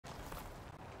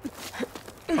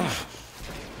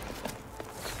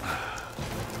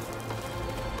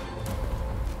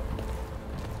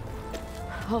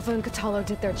Alpha and Catalo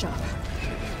did their job.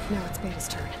 Now it's Beta's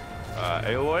turn.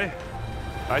 Aloy?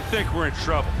 I think we're in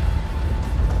trouble.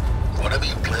 Whatever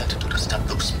you plan to do to stop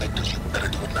those specters, you better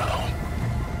do it now.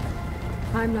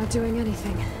 I'm not doing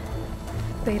anything.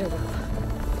 Beta will.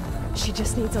 She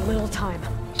just needs a little time.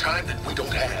 Time that we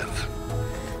don't have.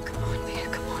 Come on, Beta,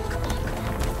 come on, come on.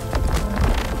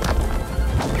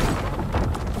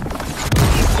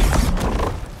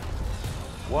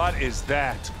 What is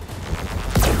that?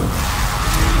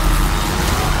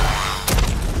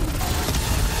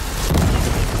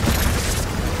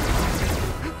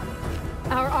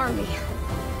 Our army.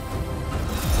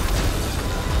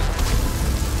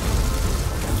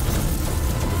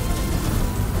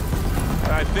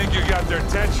 I think you got their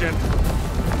attention.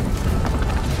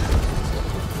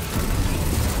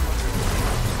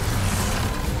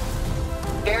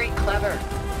 Very clever.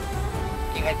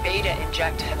 You had Beta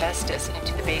inject Hephaestus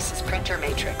into the base's printer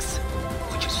matrix.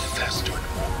 Which is faster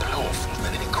and more powerful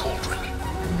than any cauldron.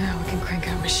 Now we can crank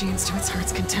out machines to its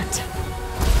heart's content.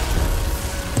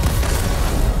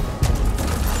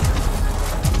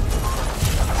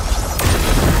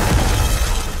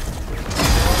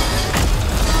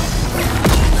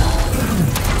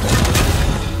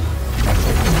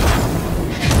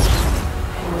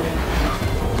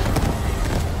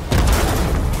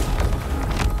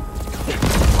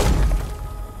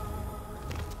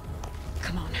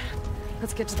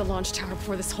 Let's get to the launch tower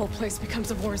before this whole place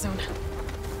becomes a war zone.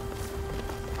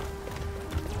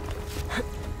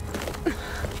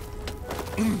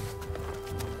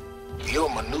 Your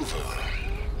maneuver,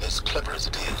 as clever as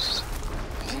it is,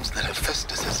 means that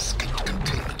Hephaestus has escaped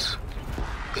containment.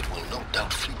 It will no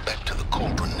doubt flee back to the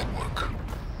Cauldron network.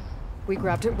 We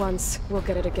grabbed it once, we'll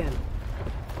get it again.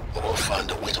 Or find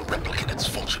a way to replicate its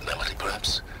functionality,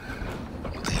 perhaps.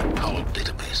 The Apollo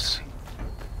database.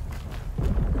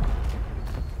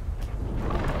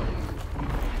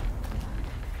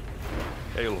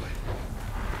 Aloy,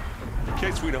 in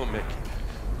case we don't make it,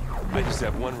 I just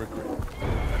have one regret.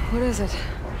 What is it?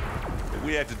 That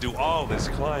we had to do all this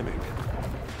climbing.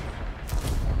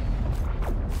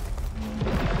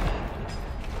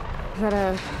 That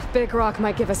a big rock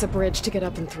might give us a bridge to get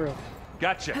up and through.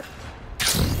 Gotcha.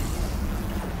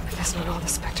 I guess not all the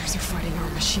specters are fighting our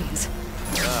machines.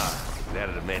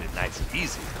 That'd have made it nice and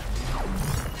easy.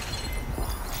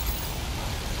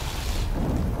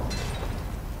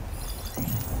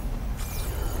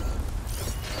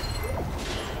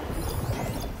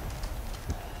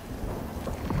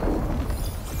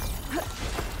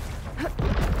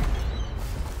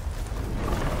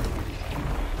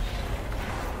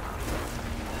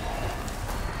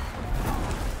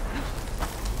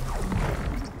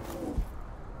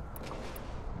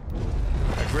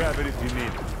 Grab it if you need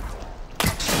it.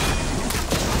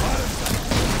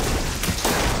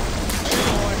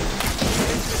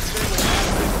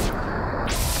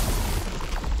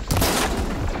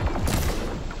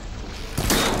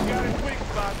 Got it quick,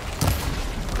 bud.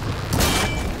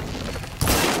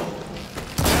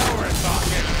 Now we're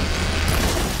talking.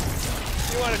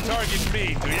 You want to target me,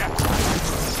 do ya?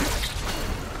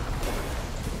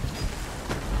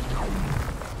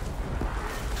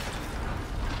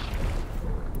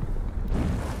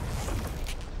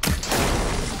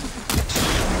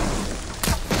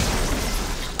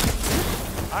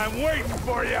 I'm waiting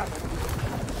for you!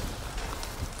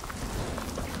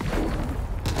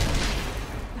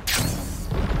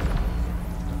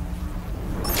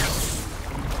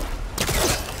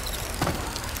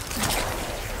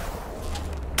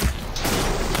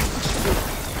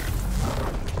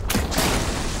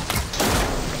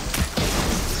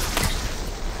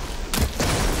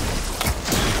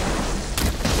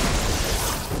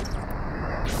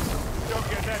 Don't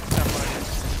get that stuff on you.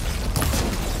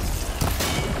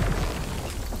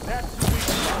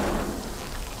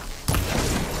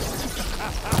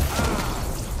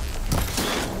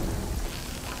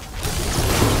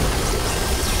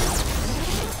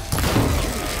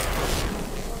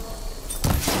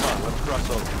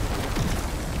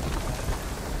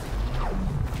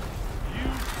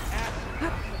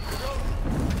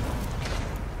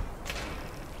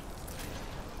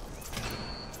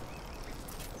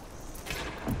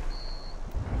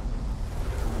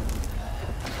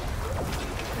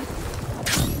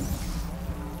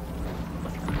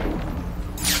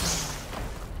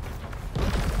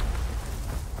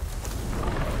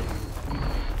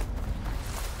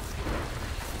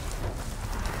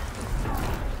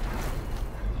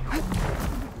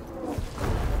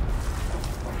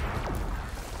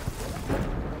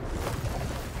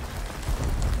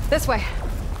 This way.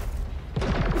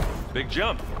 Big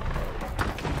jump.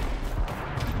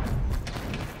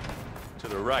 To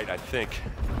the right, I think.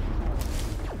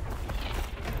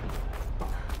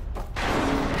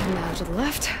 And now to the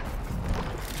left.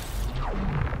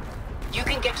 You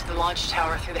can get to the launch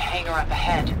tower through the hangar up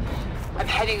ahead. I'm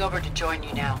heading over to join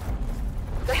you now.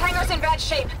 The hangar's in bad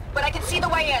shape, but I can see the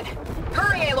way in.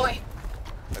 Hurry, Aloy!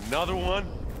 Another one?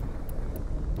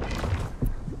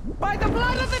 By the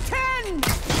blood of the Ten!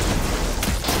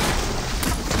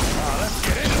 Let's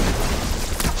get in.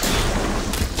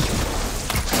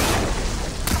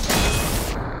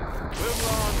 Live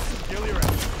long, kill your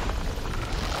ass.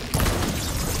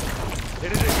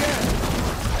 Hit it again.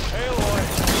 Hey, Aloy,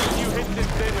 you hit this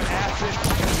thing with acid.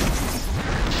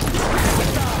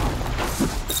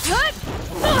 Cut!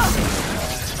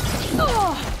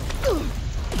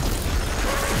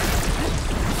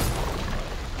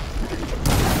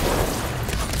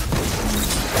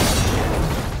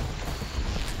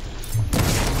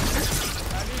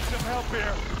 I need some help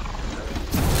here.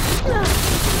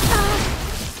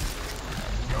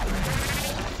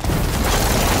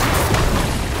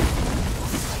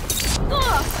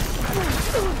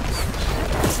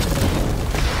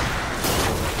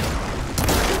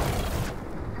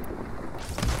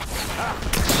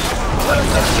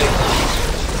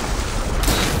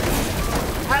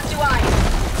 As do I.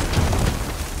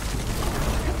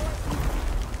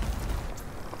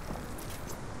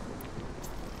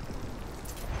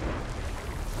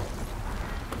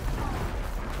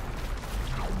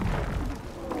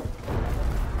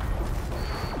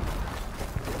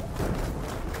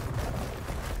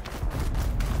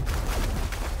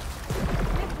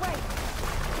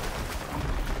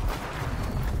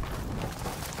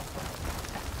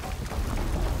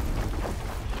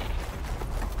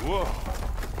 Whoa.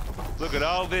 Look at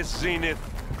all this Zenith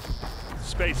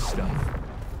space stuff.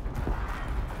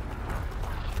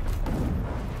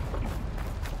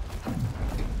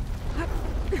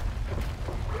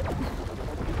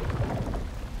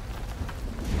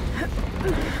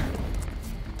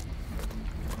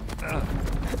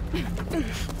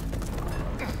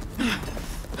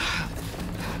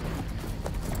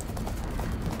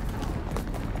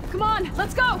 Come on,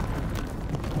 let's go!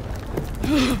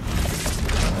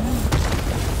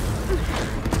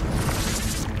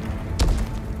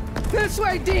 This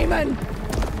way, demon!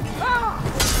 Ah!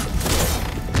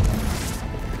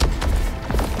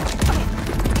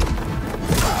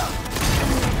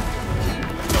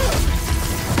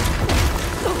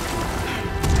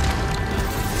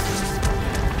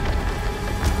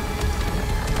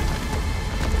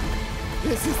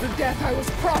 This is the death I was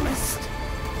promised.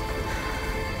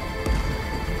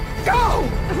 Go!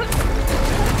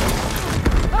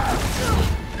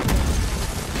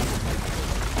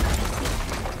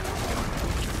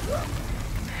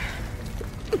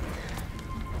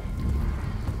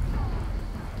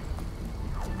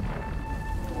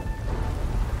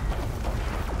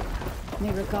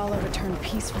 May Regala return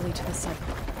peacefully to the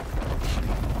cycle.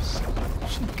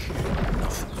 She cared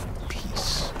nothing for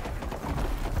peace.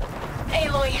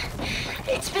 Aloy,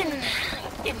 it's been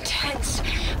intense,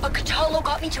 but Catalo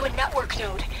got me to a network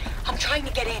node. I'm trying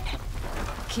to get in.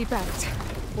 Keep at it.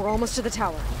 We're almost to the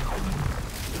tower.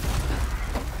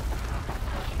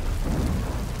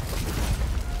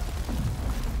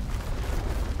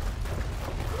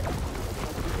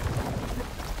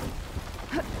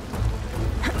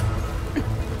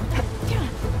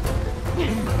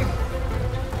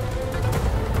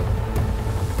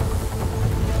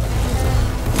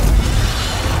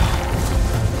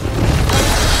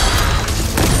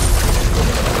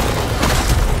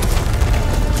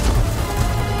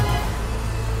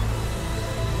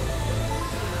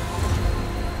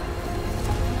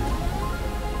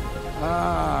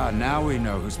 Now we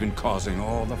know who's been causing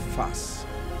all the fuss.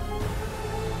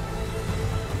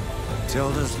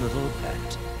 Tilda's little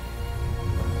pet.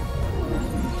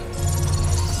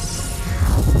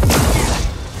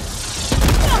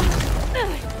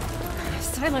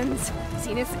 Silence!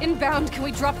 Zenith's inbound. Can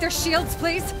we drop their shields,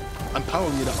 please? I'm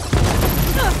powering it up.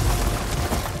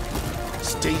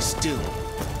 Stay still.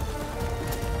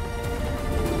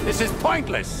 This is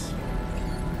pointless!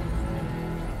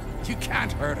 You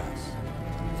can't hurt us.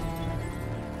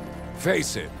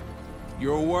 Face it,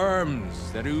 you're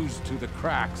worms that ooze through the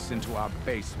cracks into our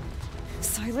basement.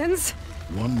 Silence?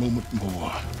 One moment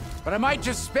more. But I might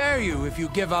just spare you if you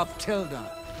give up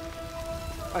Tilda.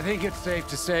 I think it's safe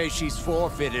to say she's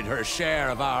forfeited her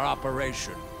share of our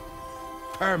operation.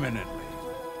 Permanently.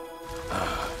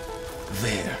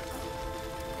 There.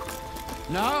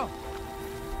 No?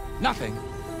 Nothing?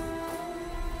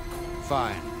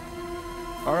 Fine.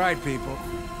 All right, people.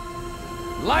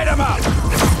 Light them up!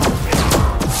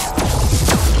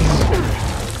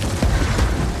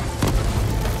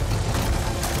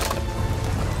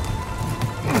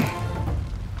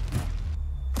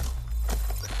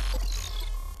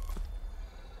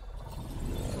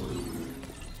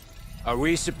 Are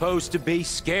we supposed to be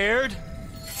scared?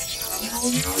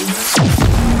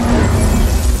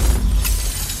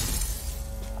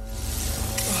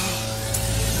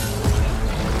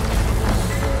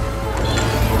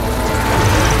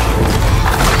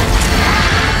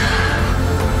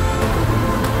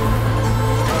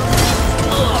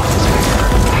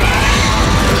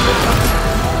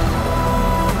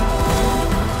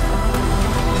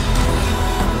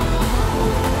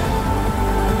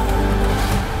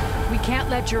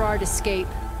 Gerard escape.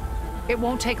 It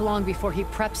won't take long before he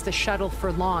preps the shuttle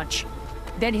for launch.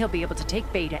 Then he'll be able to take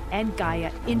Beta and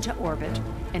Gaia into orbit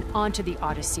and onto the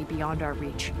Odyssey beyond our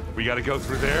reach. We gotta go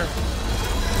through there?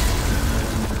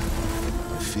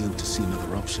 I failed to see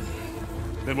another option.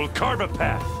 Then we'll carve a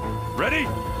path. Ready?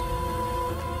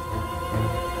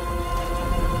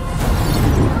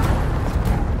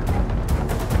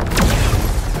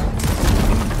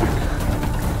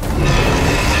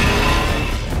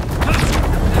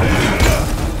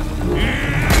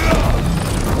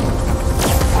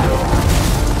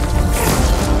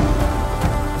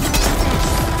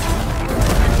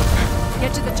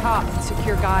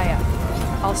 Secure Gaia.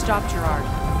 I'll stop Gerard.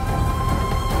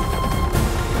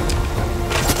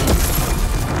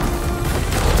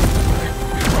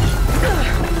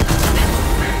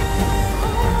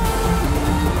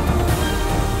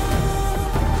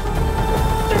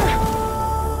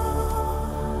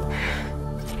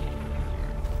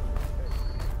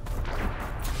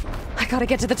 I gotta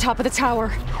get to the top of the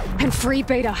tower and free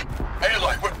Beta.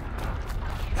 Aloy,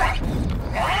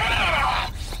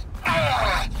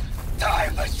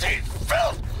 time machine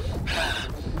filth!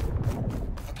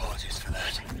 Apologies for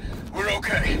that. We're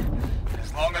okay.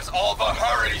 As long as Alva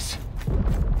hurries.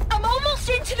 I'm almost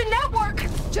into the network!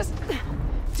 Just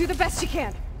do the best you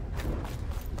can.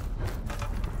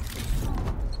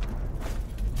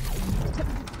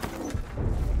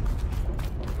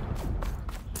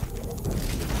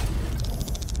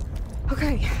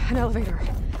 Okay, an elevator.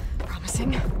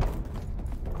 Promising.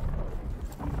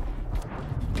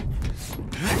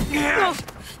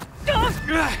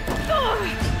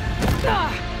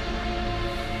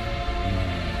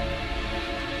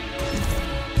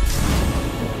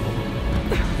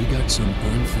 You got some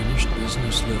unfinished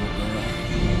business, little girl.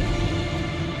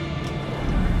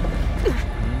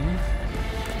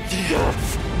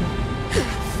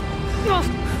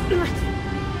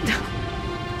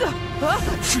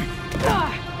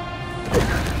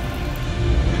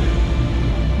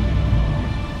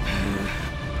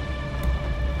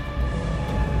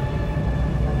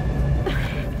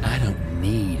 I don't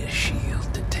need a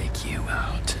shield to take you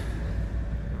out.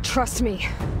 Trust me,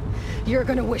 you're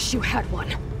gonna wish you had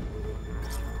one.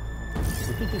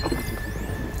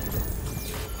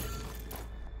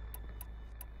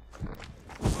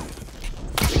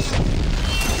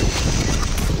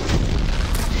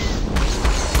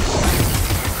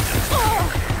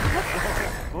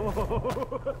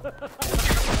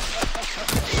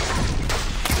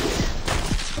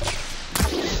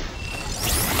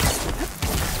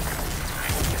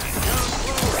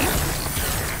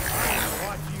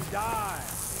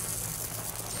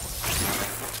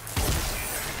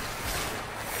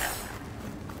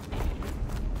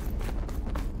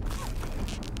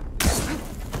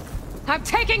 I'm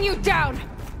taking you down!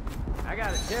 I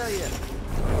gotta tell you.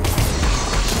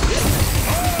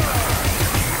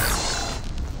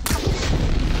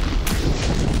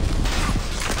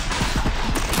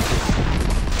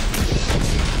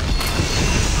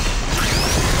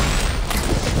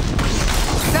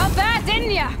 Felt that,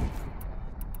 didn't ya?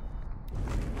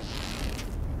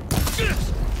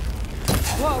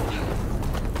 Whoa.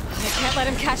 I can't let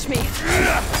him catch me.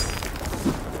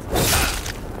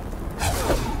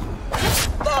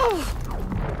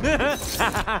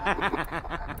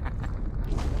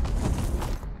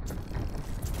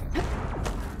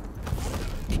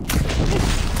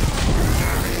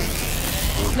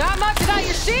 Not much without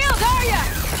your shield, are ya?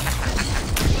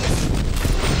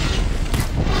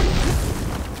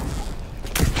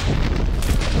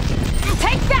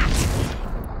 Take that!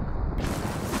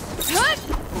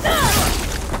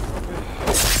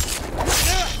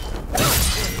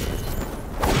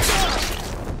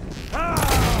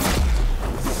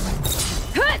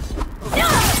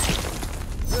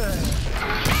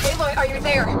 Aloy, are you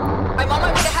there? I'm on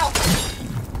my way to help. Just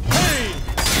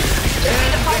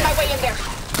need to find my way in there.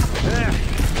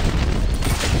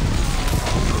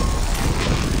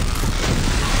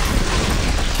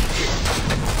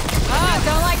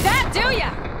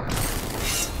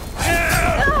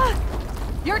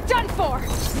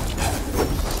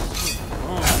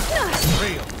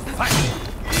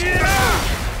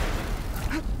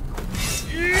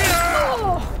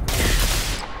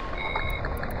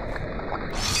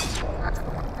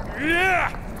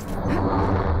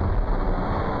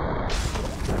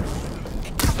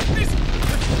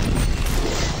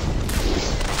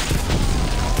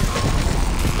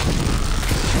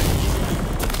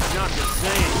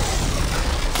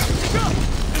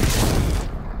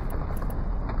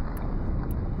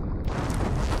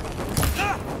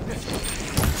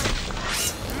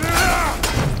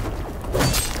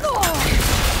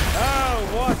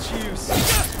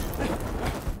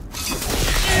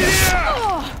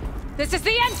 This is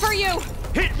the end for you!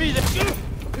 Hit me the...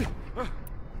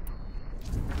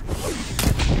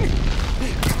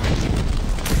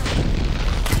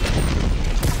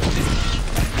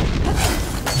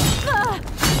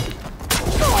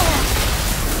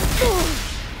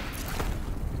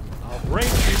 I'll break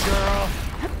you, girl.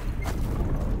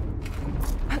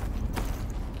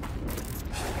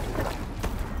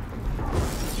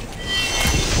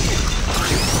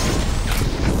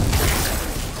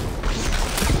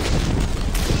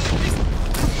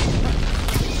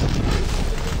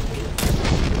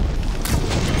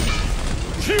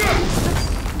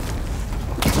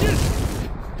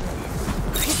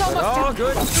 He's almost All down.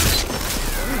 good.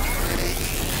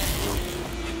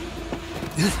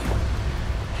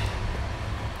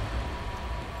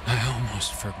 I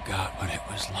almost forgot what it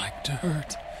was like to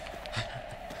hurt.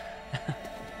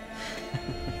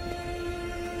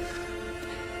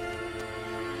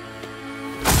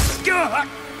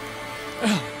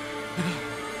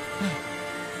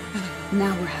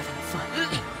 Now we're having fun,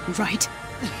 right?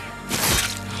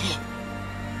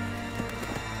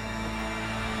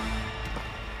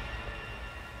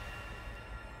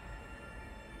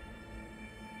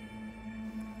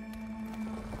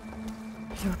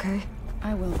 You okay?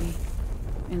 I will be.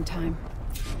 In time.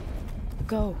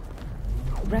 Go.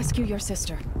 Rescue your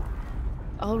sister.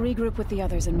 I'll regroup with the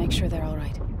others and make sure they're all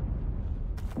right.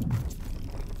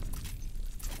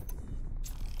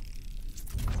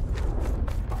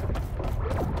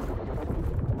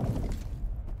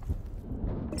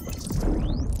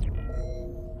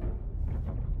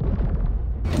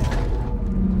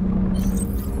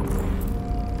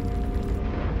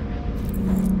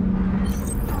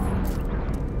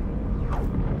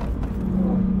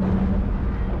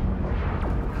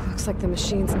 Looks like the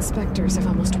machine's inspectors have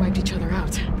almost wiped each other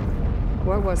out.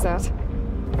 What was that?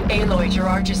 Aloy,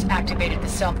 Gerard just activated the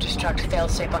self-destruct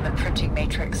failsafe on the printing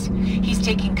matrix. He's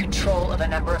taking control of a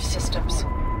number of systems.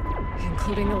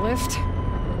 Including the lift?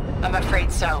 I'm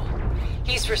afraid so.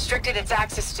 He's restricted its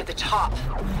access to the top.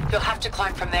 You'll have to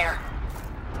climb from there.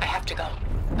 I have to go.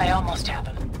 I almost have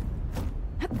him.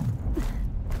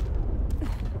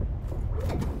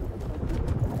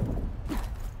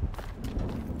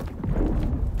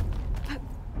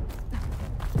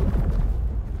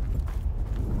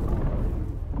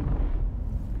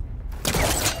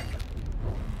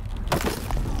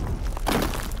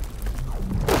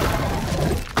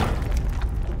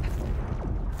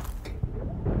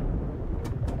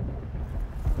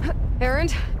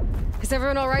 Erend? Is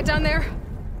everyone all right down there?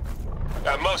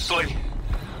 Mostly.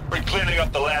 We're cleaning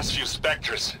up the last few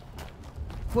specters.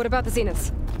 What about the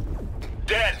Zeniths?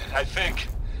 Dead, I think.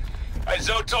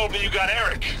 Zoe told me you got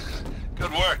Eric.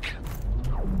 Good work.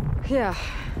 Yeah.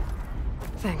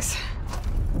 Thanks.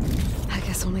 I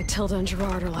guess only Tilda and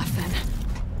Gerard are left then.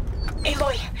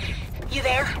 Aloy, you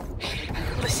there?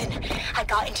 Listen, I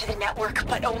got into the network,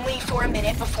 but only for a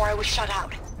minute before I was shut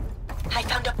out. I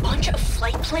found a bunch of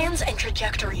flight plans and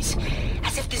trajectories,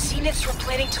 as if the Zeniths were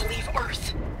planning to leave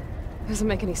Earth. Doesn't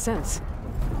make any sense.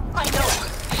 I know,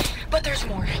 but there's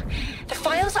more. The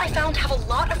files I found have a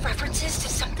lot of references to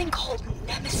something called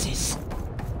Nemesis.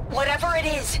 Whatever it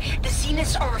is, the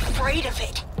Zeniths are afraid of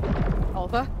it.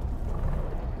 Alva?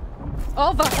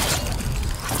 Alva!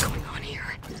 What's going on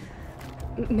here?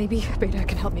 Maybe Beta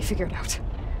can help me figure it out.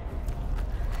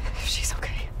 If she's okay.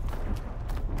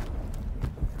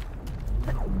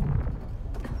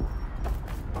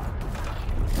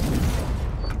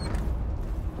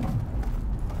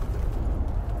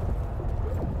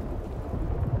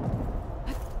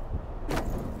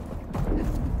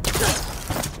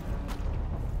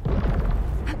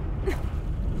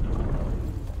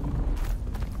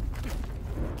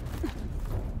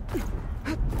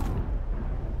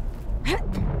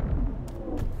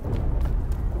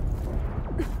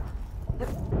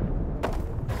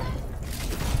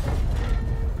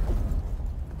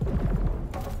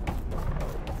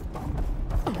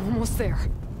 Almost there.